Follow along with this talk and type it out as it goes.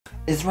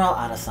Israel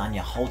Adesanya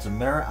holds a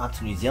mirror up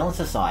to New Zealand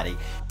society,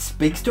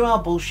 speaks to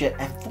our bullshit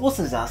and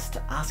forces us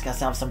to ask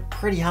ourselves some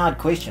pretty hard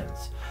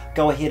questions.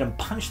 Go ahead and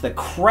punch the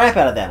crap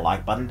out of that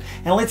like button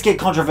and let's get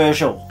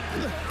controversial.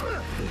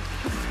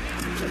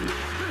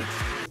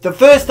 The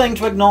first thing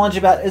to acknowledge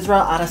about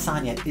Israel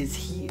Adesanya is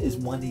he is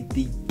one of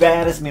the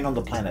baddest men on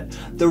the planet,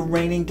 the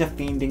reigning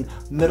defending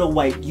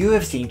middleweight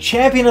UFC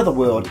champion of the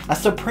world, a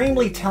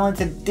supremely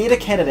talented,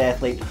 dedicated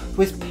athlete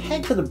who is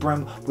packed to the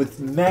brim with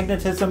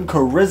magnetism,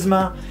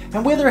 charisma,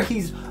 and whether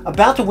he's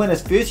about to win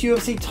his first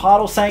UFC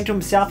title, saying to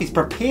himself he's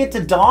prepared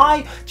to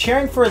die,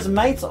 cheering for his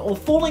mates, or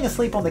falling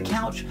asleep on the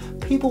couch,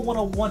 people want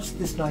to watch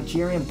this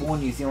Nigerian-born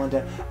New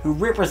Zealander who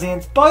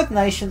represents both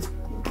nations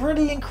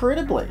pretty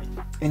incredibly.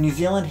 In New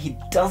Zealand, he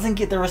doesn't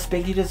get the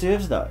respect he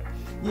deserves though.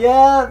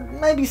 Yeah,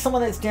 maybe some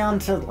of that's down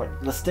to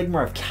the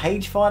stigma of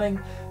cage fighting,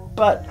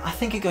 but I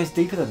think it goes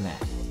deeper than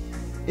that.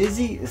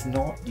 Izzy is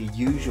not your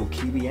usual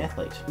Kiwi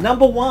athlete.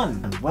 Number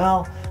one,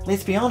 well,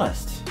 let's be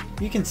honest.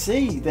 You can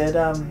see that,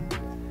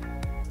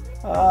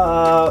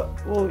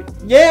 well,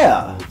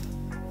 yeah.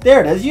 There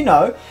it is, you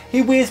know,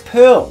 he wears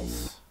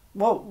pearls.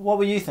 What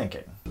were you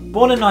thinking?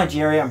 Born in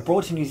Nigeria and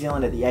brought to New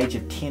Zealand at the age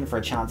of 10 for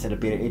a chance at a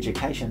better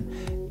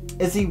education,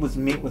 Izzy was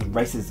met with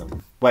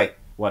racism. Wait,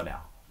 what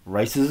now?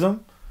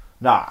 Racism?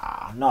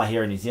 Nah, not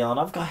here in New Zealand.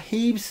 I've got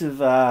heaps of,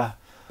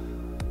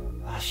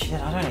 shit,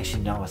 I don't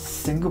actually know a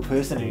single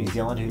person in New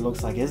Zealand who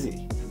looks like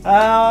Izzy.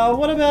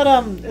 What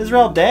about,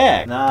 Israel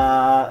Dag?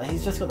 Nah,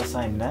 he's just got the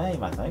same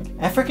name, I think.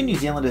 African New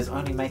Zealanders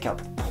only make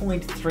up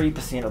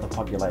 0.3% of the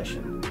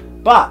population.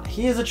 But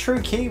he is a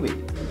true Kiwi.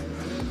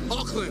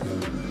 Auckland,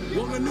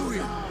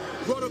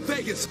 Wanganui, Roto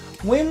Vegas.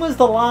 When was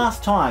the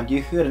last time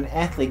you heard an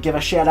athlete give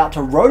a shout out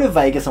to Roto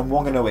Vegas and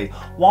Wanganui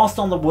whilst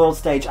on the world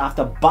stage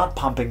after butt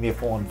pumping their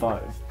fallen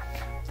foes?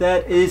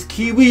 That is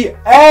Kiwi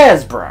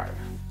as, bro.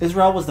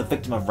 Israel was the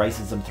victim of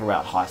racism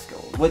throughout high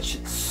school,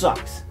 which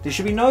sucks. There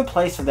should be no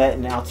place for that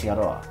in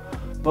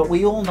Aotearoa. But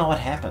we all know it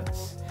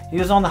happens. He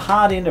was on the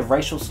hard end of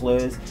racial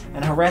slurs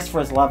and harassed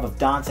for his love of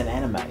dance and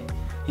anime.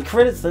 He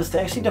credits this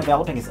to actually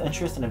developing his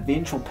interest and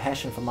eventual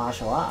passion for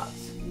martial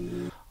arts.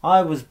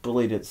 I was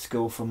bullied at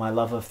school for my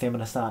love of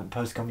feminist art in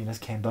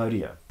post-communist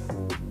Cambodia.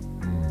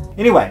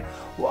 Anyway,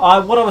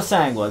 what I was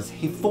saying was,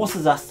 he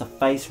forces us to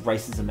face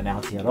racism in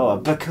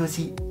Aotearoa because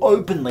he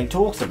openly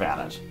talks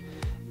about it.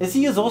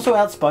 Izzy is also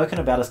outspoken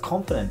about his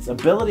confidence,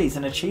 abilities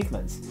and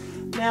achievements.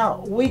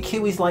 Now, we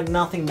Kiwis like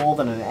nothing more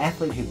than an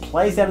athlete who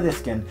plays out of their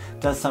skin,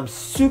 does some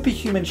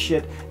superhuman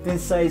shit, then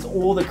says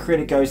all the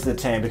credit goes to the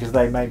team because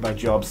they made my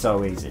job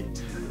so easy.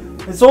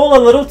 It's all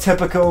a little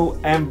typical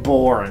and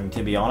boring,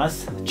 to be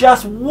honest.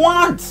 Just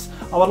once!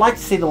 I would like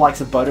to see the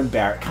likes of Bowden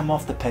Barrett come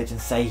off the pitch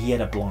and say he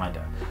had a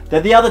blinder,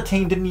 that the other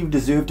team didn't even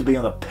deserve to be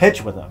on the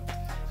pitch with him.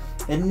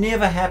 It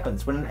never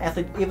happens when an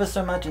athlete ever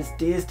so much as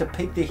dares to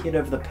peek their head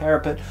over the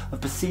parapet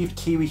of perceived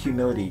Kiwi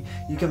humility.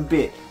 You can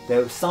bet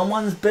that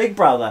someone's big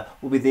brother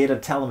will be there to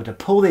tell them to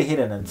pull their head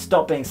in and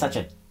stop being such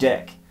a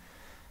dick.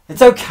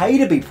 It's okay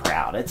to be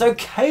proud. It's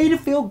okay to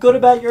feel good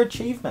about your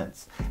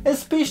achievements,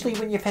 especially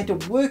when you've had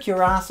to work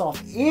your ass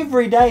off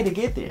every day to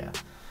get there.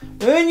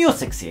 Earn your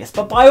success,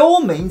 but by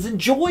all means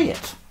enjoy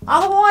it.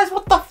 Otherwise,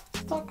 what the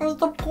fuck is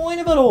the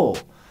point of it all?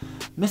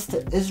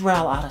 Mr.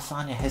 Israel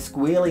Adesanya has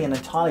squarely and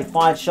entirely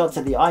fired shots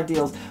at the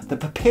ideals that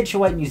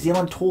perpetuate New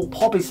Zealand tall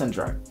poppy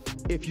syndrome.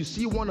 If you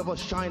see one of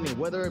us shining,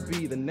 whether it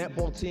be the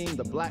netball team,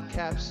 the Black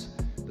Caps,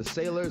 the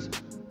Sailors,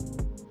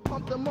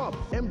 pump them up,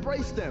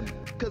 embrace them.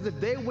 Because if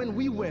they win,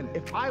 we win.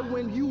 If I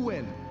win, you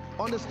win.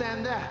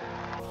 Understand that?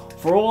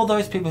 For all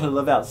those people who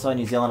live outside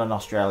New Zealand and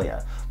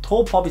Australia,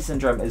 tall poppy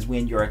syndrome is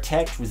when you're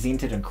attacked,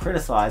 resented and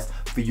criticised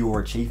for your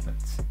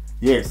achievements.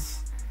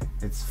 Yes,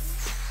 it's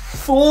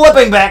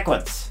flipping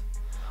backwards.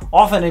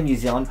 Often in New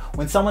Zealand,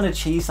 when someone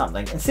achieves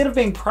something, instead of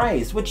being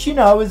praised, which you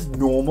know is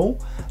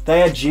normal,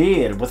 they are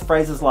jeered with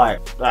phrases like,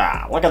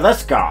 ah, look at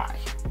this guy.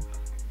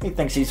 He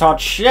thinks he's hot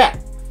shit.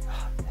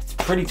 It's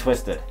pretty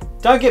twisted.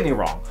 Don't get me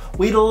wrong,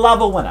 we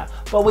love a winner,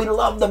 but we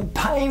love them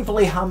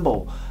painfully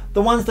humble.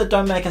 The ones that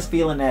don't make us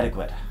feel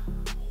inadequate.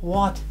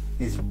 What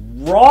is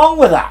wrong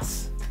with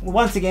us?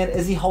 Once again,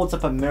 Izzy holds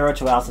up a mirror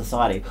to our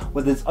society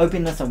with his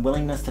openness and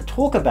willingness to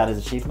talk about his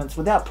achievements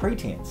without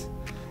pretense.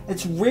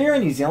 It's rare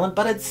in New Zealand,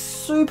 but it's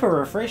super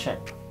refreshing.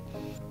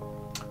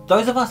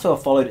 Those of us who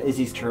have followed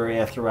Izzy's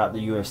career throughout the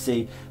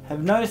UFC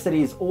have noticed that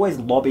he has always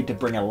lobbied to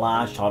bring a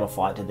large title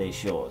fight to these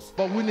shores.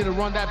 But we need to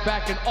run that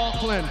back in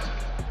Auckland.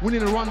 We need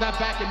to run that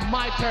back in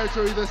my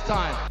territory this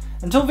time.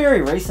 Until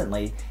very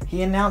recently,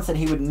 he announced that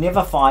he would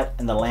never fight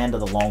in the land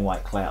of the long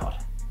white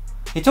cloud.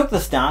 He took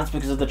this stance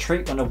because of the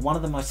treatment of one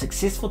of the most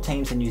successful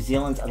teams in New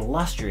Zealand's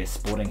illustrious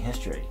sporting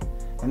history.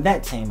 And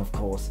that team, of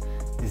course,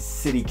 is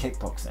City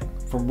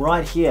Kickboxing, from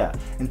right here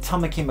in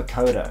Tamaki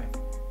Makaurau.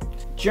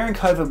 During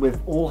COVID, we've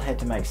all had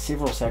to make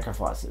several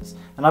sacrifices,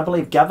 and I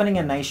believe governing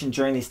a nation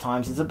during these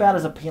times is about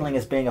as appealing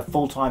as being a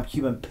full-time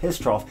human piss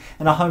trough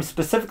in a home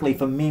specifically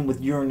for men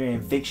with urinary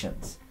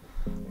infections.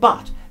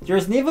 But there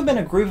has never been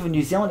a group of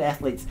New Zealand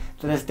athletes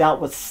that has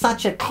dealt with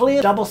such a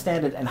clear double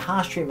standard and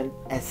harsh treatment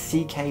as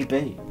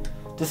CKB.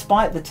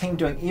 Despite the team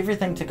doing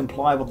everything to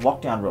comply with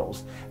lockdown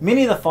rules,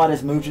 many of the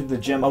fighters moved to the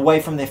gym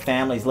away from their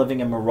families living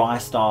in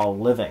Marai-style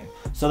living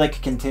so they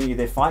could continue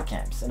their fight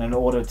camps and in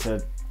order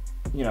to,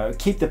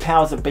 keep the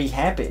powers that be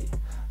happy.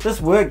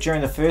 This worked during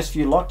the first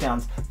few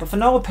lockdowns, but for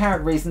no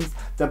apparent reasons,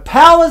 the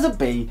powers that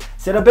be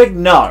said a big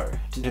no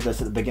to do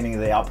this at the beginning of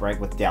the outbreak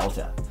with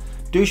Delta.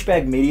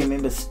 Douchebag media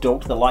members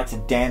stalked the likes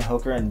of Dan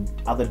Hooker and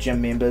other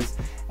gym members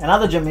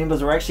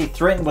were actually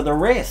threatened with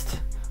arrest.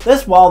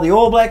 This while the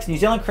All Blacks, New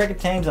Zealand cricket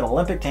teams and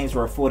Olympic teams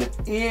were afforded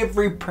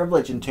every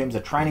privilege in terms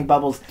of training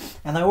bubbles,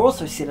 and they were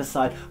also set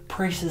aside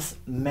precious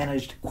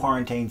managed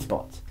quarantine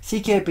spots.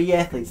 CKB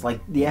athletes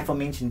like the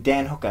aforementioned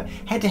Dan Hooker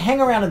had to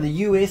hang around in the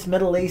US,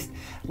 Middle East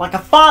like a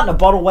fart in a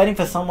bottle waiting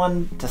for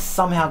someone to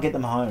somehow get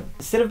them home.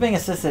 Instead of being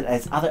assisted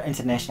as other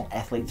international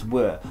athletes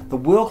were, the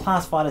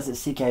world-class fighters at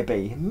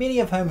CKB,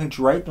 many of whom who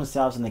draped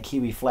themselves in the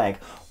Kiwi flag,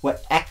 were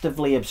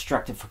actively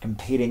obstructed from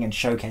competing and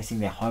showcasing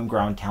their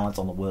homegrown talents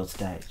on the world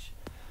stage.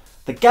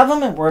 The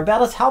government were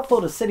about as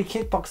helpful to city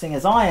kickboxing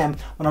as I am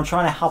when I'm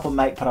trying to help a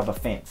mate put up a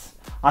fence.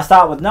 I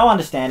start with no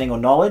understanding or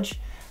knowledge,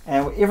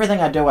 and everything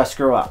I do I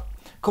screw up,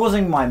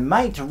 causing my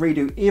mate to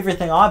redo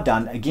everything I've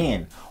done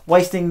again,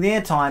 wasting their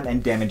time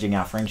and damaging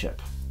our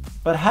friendship.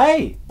 But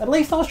hey, at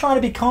least I was trying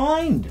to be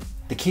kind.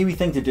 The Kiwi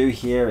thing to do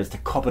here is to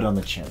cop it on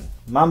the chin,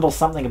 mumble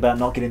something about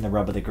not getting the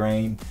rub of the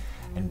green,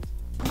 and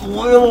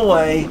boil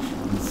away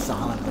in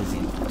silent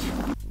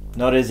resentment.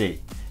 Not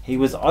Izzy. He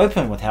was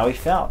open with how he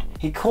felt.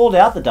 He called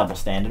out the double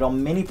standard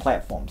on many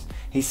platforms.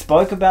 He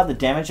spoke about the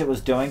damage it was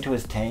doing to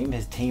his team,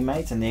 his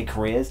teammates and their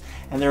careers,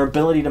 and their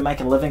ability to make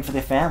a living for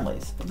their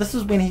families. But this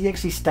was when he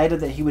actually stated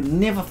that he would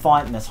never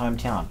fight in his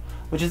hometown,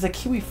 which as a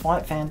Kiwi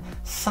fight fan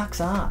sucks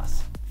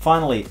ass.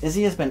 Finally,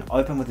 Izzy has been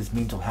open with his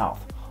mental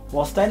health.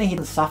 While stating he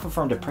didn't suffer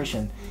from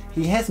depression,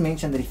 he has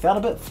mentioned that he felt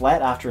a bit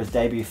flat after his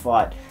debut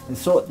fight and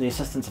sought the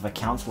assistance of a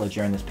counsellor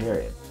during this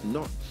period.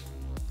 Not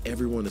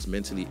everyone is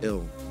mentally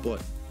ill,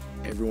 but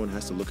everyone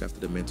has to look after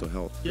their mental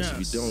health. Yes. If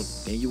you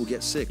don't, then you will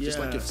get sick, just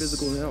like your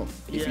physical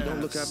health. If you don't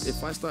look after,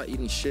 if I start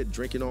eating shit,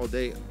 drinking all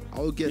day,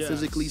 I'll get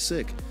physically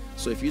sick.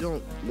 So if you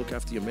don't look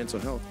after your mental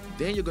health,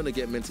 then you're gonna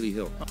get mentally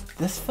ill.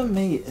 This for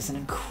me is an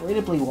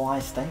incredibly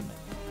wise statement.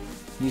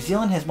 New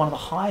Zealand has one of the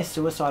highest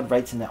suicide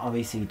rates in the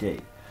OECD.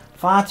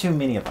 Far too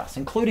many of us,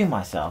 including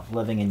myself,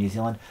 living in New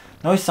Zealand,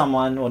 know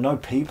someone or know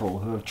people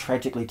who have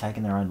tragically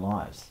taken their own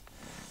lives.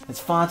 It's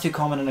far too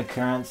common an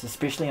occurrence,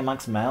 especially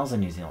amongst males in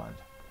New Zealand.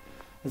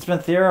 It's been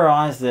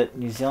theorised that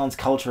New Zealand's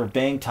culture of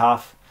being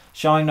tough,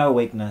 showing no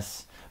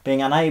weakness,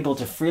 being unable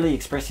to freely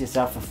express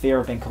yourself for fear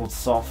of being called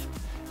soft,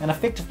 and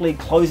effectively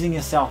closing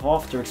yourself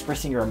off to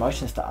expressing your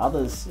emotions to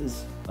others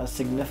is a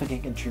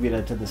significant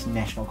contributor to this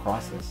national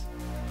crisis.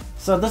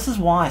 So this is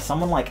why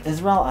someone like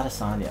Israel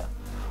Adesanya,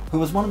 who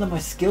was one of the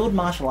most skilled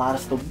martial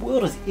artists the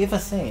world has ever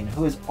seen,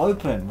 who is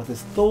open with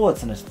his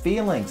thoughts and his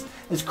feelings,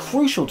 is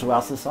crucial to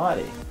our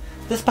society.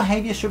 This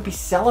behaviour should be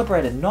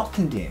celebrated, not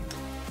condemned.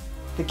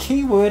 The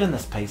key word in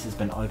this piece has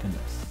been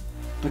openness,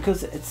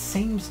 because it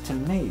seems to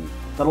me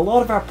that a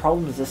lot of our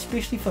problems,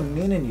 especially for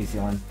men in New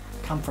Zealand,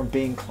 come from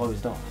being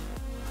closed off.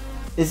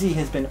 Izzy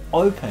has been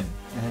open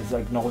in his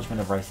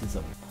acknowledgement of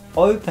racism,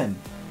 open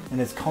in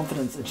his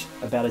confidence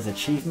about his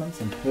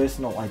achievements and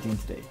personal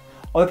identity,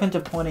 open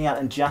to pointing out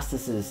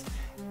injustices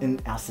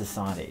in our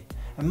society,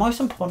 and most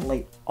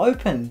importantly,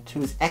 open to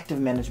his active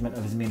management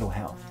of his mental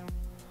health.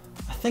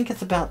 I think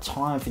it's about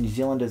time for New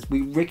Zealanders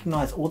we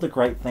recognise all the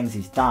great things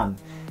he's done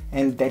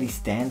and that he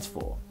stands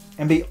for,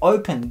 and be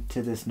open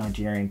to this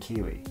Nigerian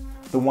Kiwi,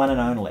 the one and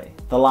only,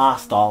 the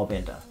last style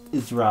bender,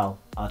 Israel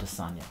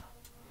Adesanya.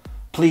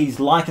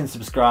 Please like and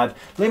subscribe.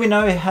 Let me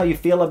know how you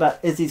feel about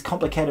Izzy's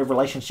complicated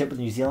relationship with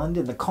New Zealand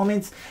in the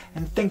comments,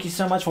 and thank you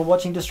so much for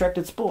watching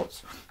Distracted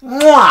Sports.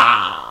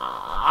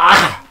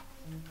 Mwah!